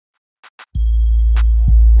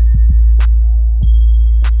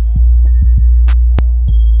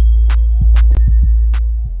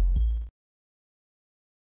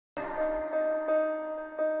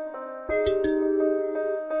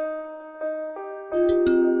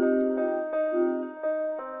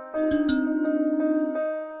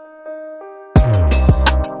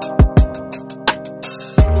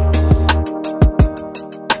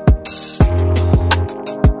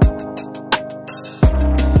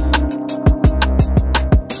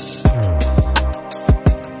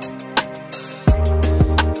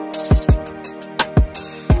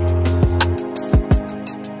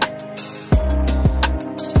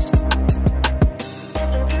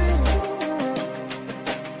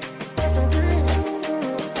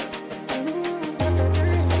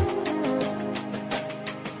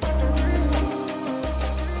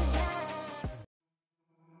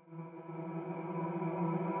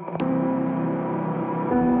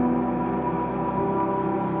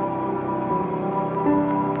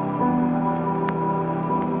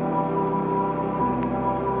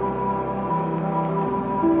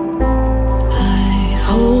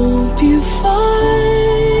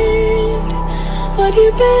what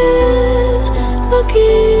you've been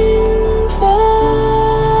looking for.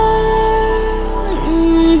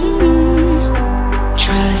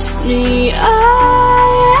 Trust me, I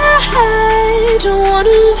don't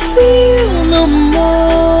wanna feel no more.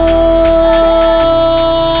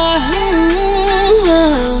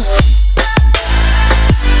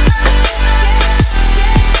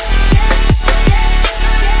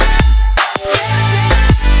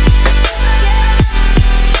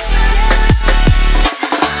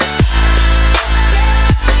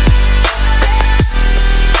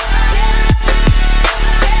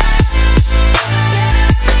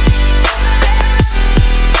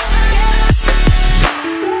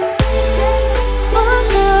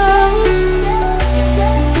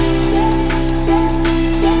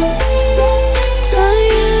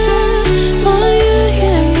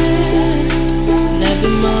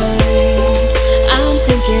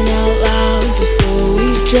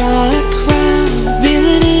 Draw a crowd, reel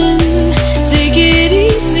it in, take it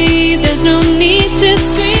easy, there's no need to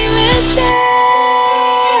scream and shout.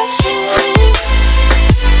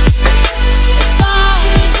 As far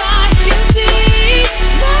as I can see,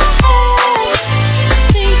 my head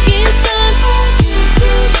think it's time for you to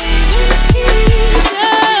leave in peace.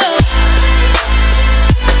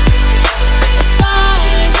 As far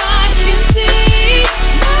as I can see,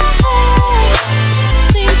 my head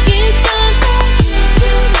think it's time for you to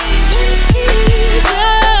leave in peace.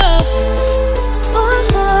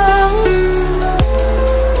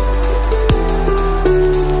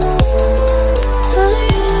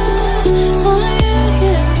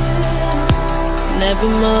 Never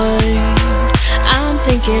mind, I'm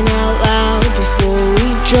thinking out loud before we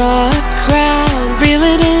draw a crowd. Reel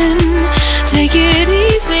it in, take it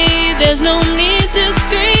easy, there's no need to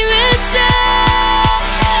scream and shout.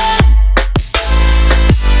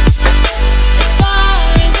 As far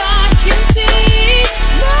as I can see,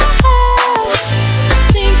 my head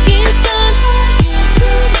think it's time for you to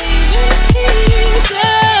leave in peace.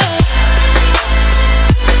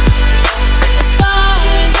 As far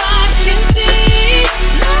as I can see,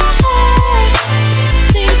 my head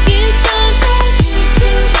think it's time for you to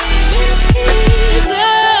leave in peace.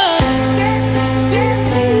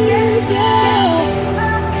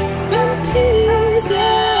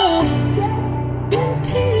 In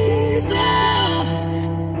peace now,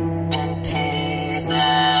 in peace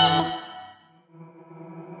now.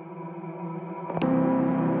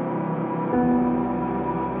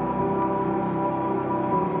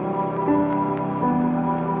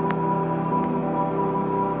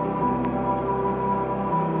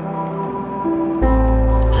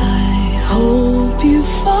 I hope you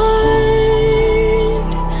find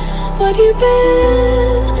what you've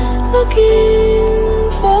been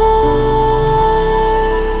looking for.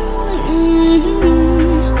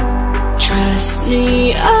 Trust me,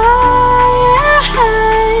 I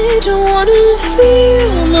don't wanna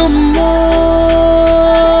feel no more.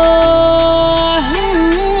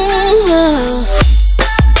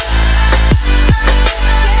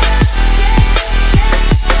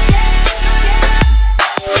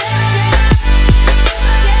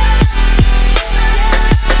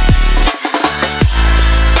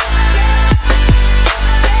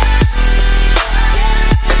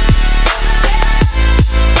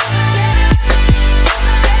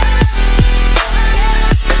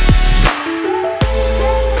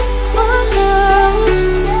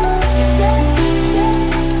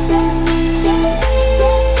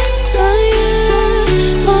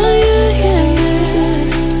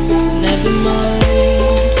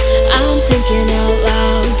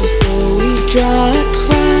 Draw a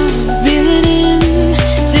crowd, reel it in,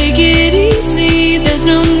 take it easy, there's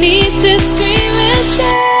no need to scream and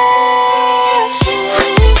shout.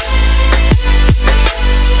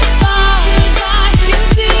 As far as I can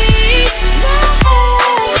see, my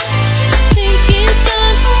head think it's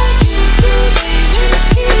time for you to leave in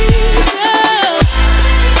peace.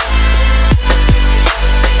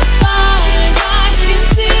 As far as I can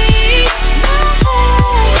see, my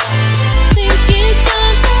head think it's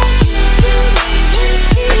time for you to leave in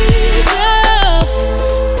peace.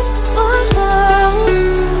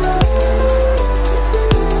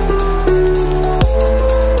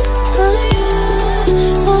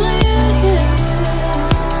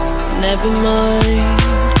 Never mind,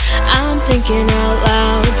 I'm thinking out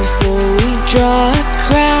loud before we draw a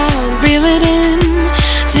crowd. Reel it in,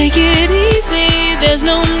 take it easy, there's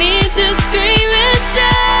no need to scream and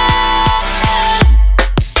shout.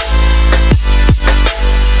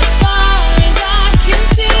 As far as I can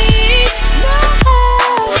see, my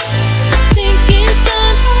head think it's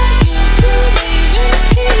time for you to leave in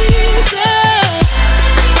peace.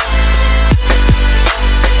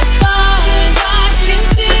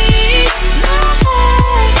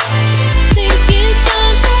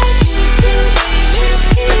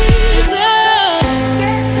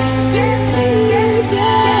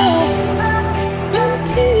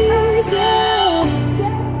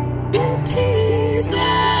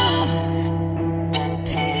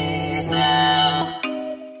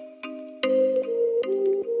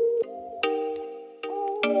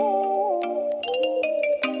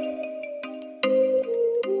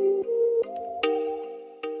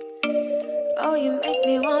 Oh, you make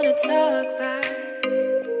me wanna talk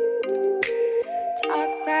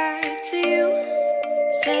back to you.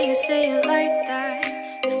 Say it like that.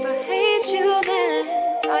 If I hate you, then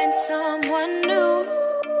find someone new.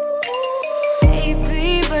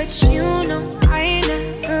 Baby, but you know I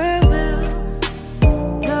never will.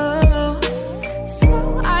 No,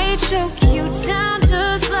 so I choke you down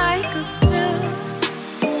just like a pill.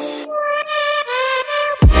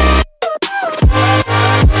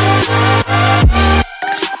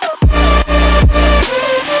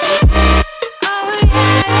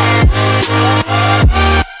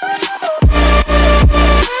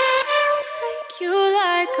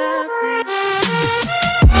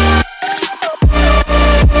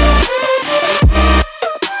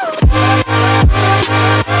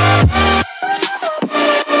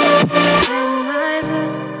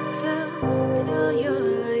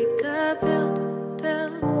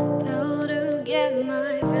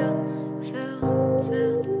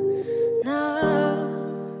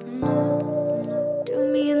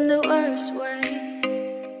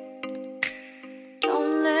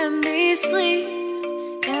 Sleep,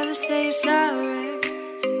 never say you're sorry.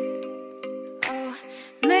 Oh,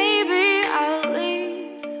 maybe I'll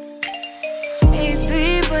leave,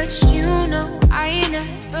 baby, but you know I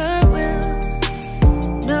never will.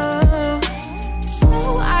 No, so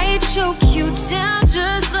I choke you down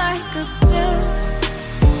just like a pill.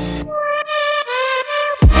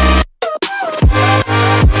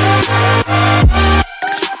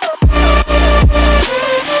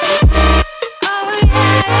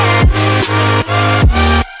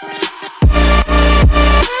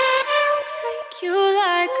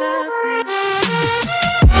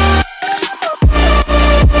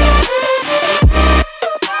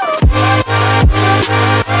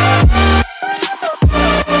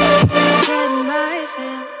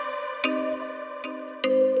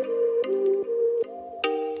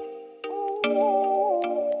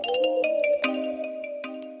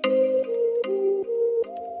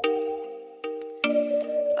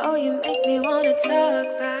 Oh, you make me wanna talk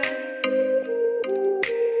back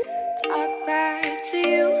to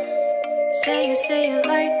you. Say it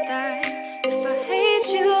like that. If I hate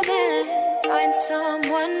you, then find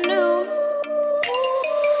someone new.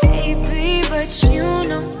 Baby, but you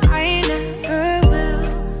know I never will.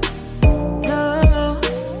 No,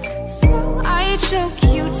 so I choke